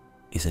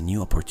is a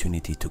new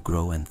opportunity to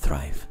grow and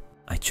thrive.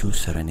 I choose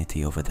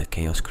serenity over the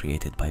chaos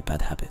created by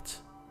bad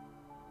habits.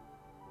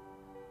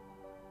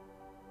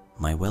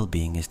 My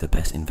well-being is the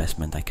best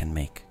investment I can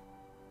make.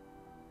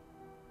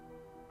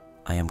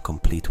 I am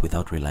complete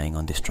without relying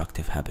on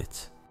destructive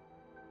habits.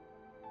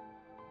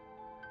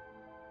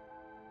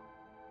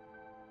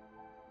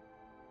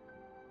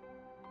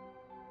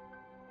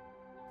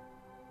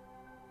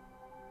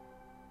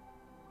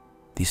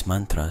 These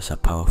mantras are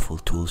powerful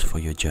tools for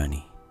your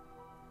journey.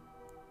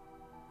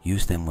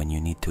 Use them when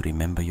you need to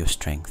remember your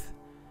strength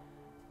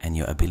and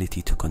your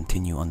ability to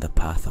continue on the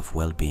path of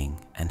well-being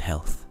and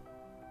health.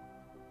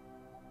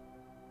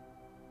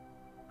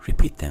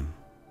 Repeat them,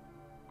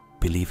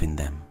 believe in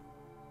them,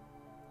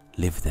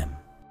 live them.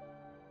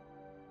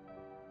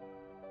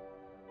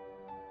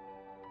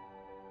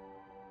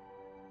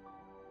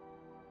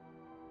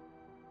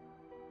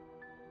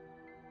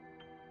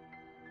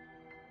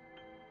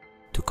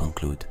 To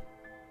conclude,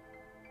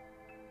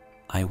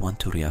 I want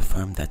to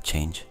reaffirm that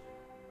change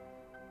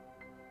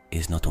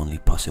is not only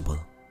possible,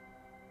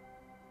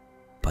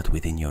 but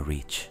within your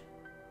reach.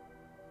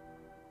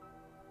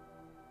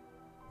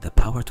 The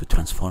power to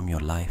transform your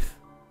life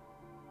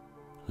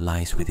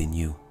lies within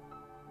you,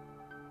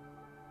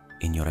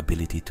 in your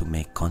ability to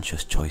make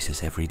conscious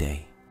choices every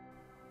day.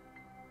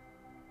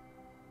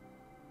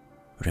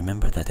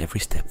 Remember that every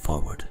step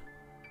forward,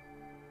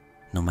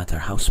 no matter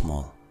how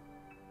small,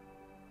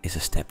 is a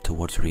step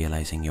towards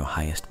realizing your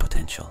highest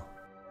potential.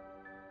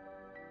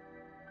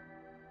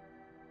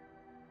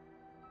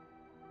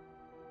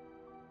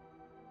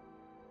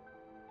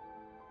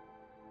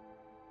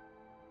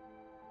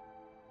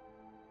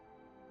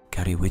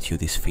 Carry with you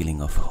this feeling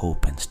of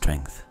hope and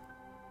strength.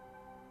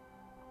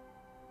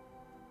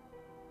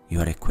 You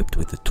are equipped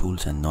with the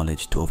tools and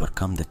knowledge to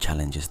overcome the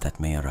challenges that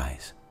may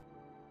arise.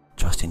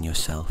 Trust in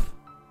yourself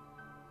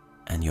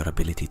and your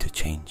ability to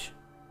change.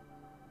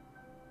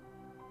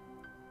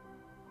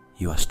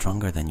 You are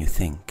stronger than you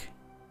think,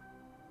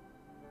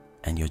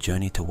 and your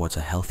journey towards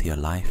a healthier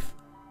life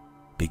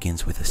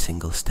begins with a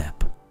single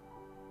step,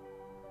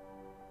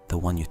 the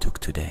one you took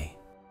today.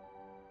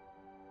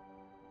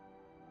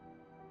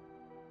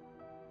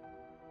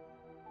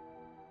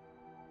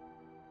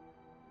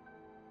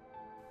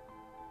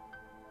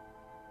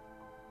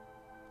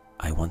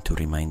 I want to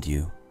remind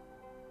you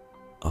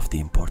of the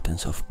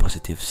importance of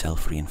positive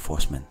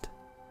self-reinforcement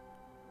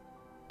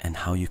and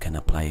how you can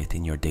apply it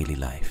in your daily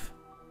life.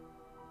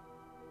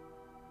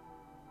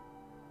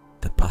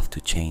 The path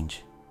to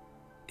change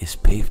is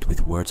paved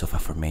with words of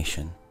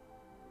affirmation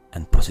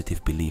and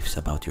positive beliefs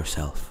about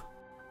yourself.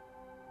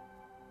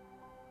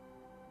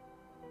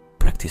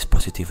 Practice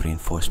positive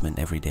reinforcement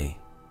every day,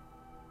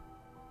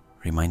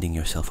 reminding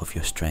yourself of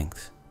your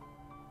strengths,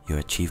 your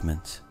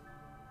achievements,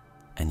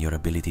 and your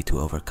ability to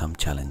overcome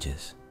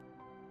challenges.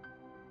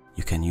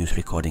 You can use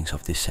recordings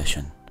of this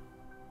session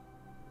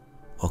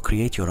or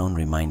create your own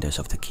reminders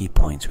of the key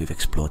points we've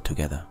explored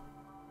together.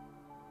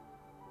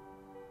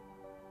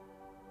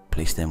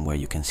 Place them where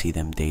you can see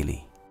them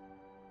daily,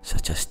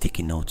 such as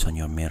sticky notes on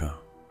your mirror,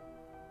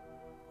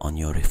 on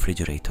your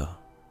refrigerator,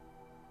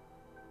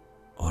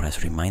 or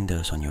as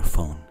reminders on your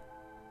phone.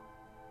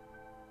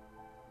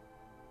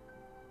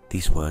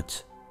 These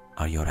words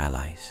are your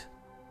allies,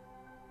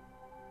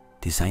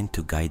 designed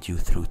to guide you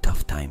through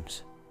tough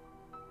times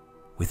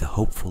with a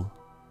hopeful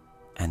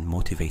and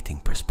motivating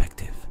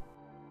perspective.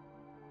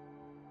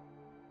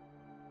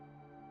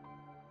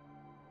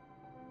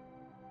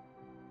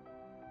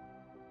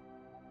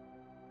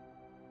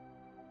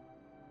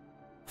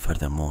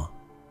 Furthermore,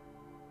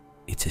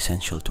 it's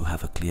essential to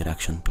have a clear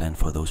action plan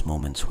for those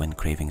moments when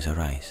cravings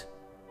arise.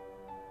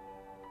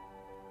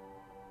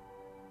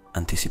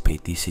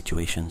 Anticipate these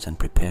situations and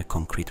prepare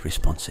concrete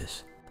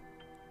responses.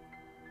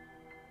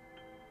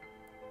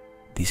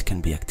 These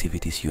can be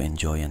activities you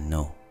enjoy and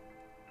know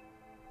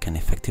can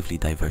effectively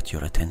divert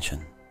your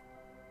attention,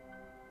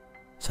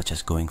 such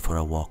as going for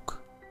a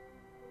walk,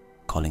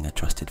 calling a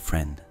trusted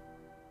friend,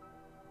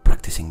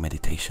 practicing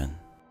meditation,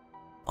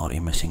 or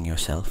immersing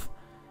yourself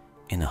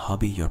in a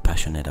hobby you're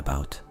passionate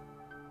about.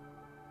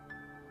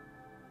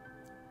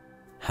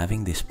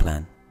 Having this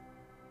plan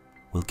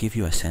will give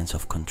you a sense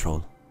of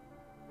control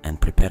and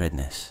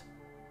preparedness,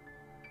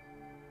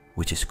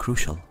 which is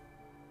crucial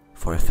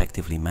for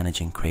effectively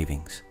managing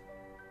cravings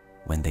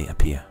when they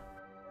appear.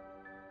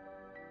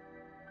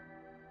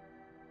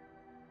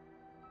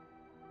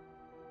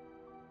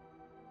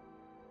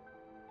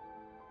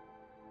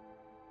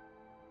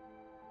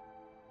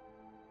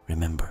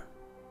 Remember,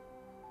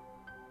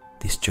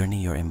 this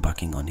journey you're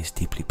embarking on is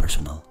deeply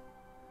personal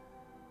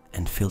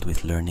and filled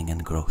with learning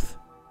and growth.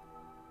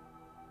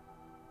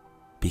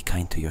 Be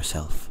kind to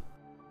yourself,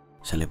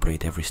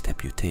 celebrate every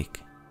step you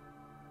take,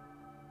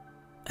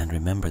 and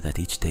remember that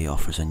each day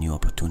offers a new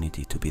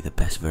opportunity to be the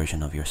best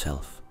version of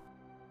yourself.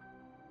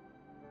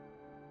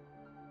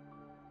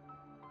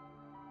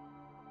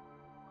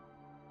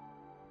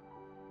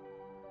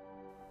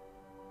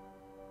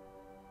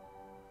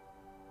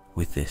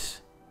 With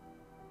this,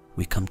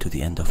 we come to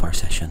the end of our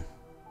session.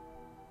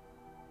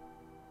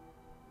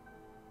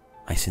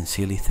 I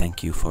sincerely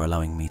thank you for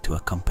allowing me to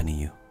accompany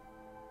you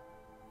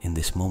in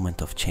this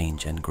moment of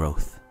change and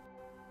growth.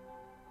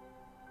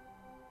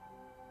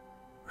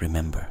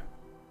 Remember,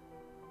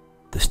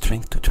 the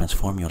strength to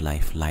transform your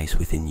life lies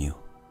within you,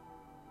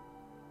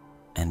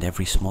 and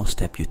every small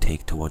step you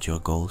take towards your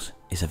goals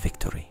is a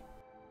victory.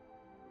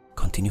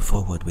 Continue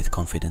forward with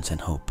confidence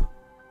and hope,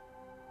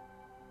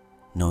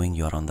 knowing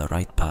you are on the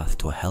right path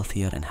to a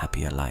healthier and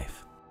happier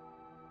life.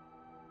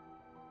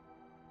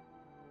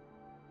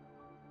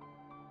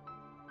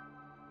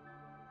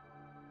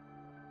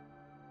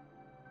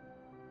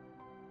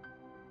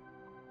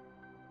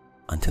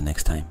 Until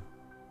next time,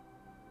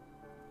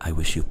 I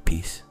wish you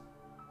peace,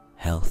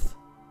 health,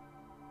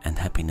 and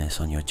happiness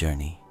on your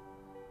journey.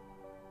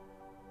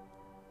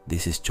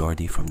 This is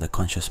Jordi from the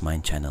Conscious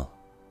Mind channel,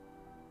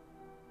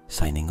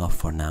 signing off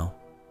for now,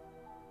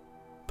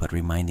 but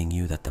reminding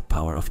you that the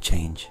power of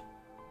change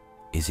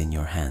is in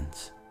your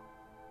hands.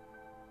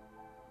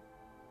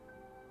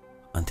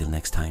 Until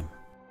next time.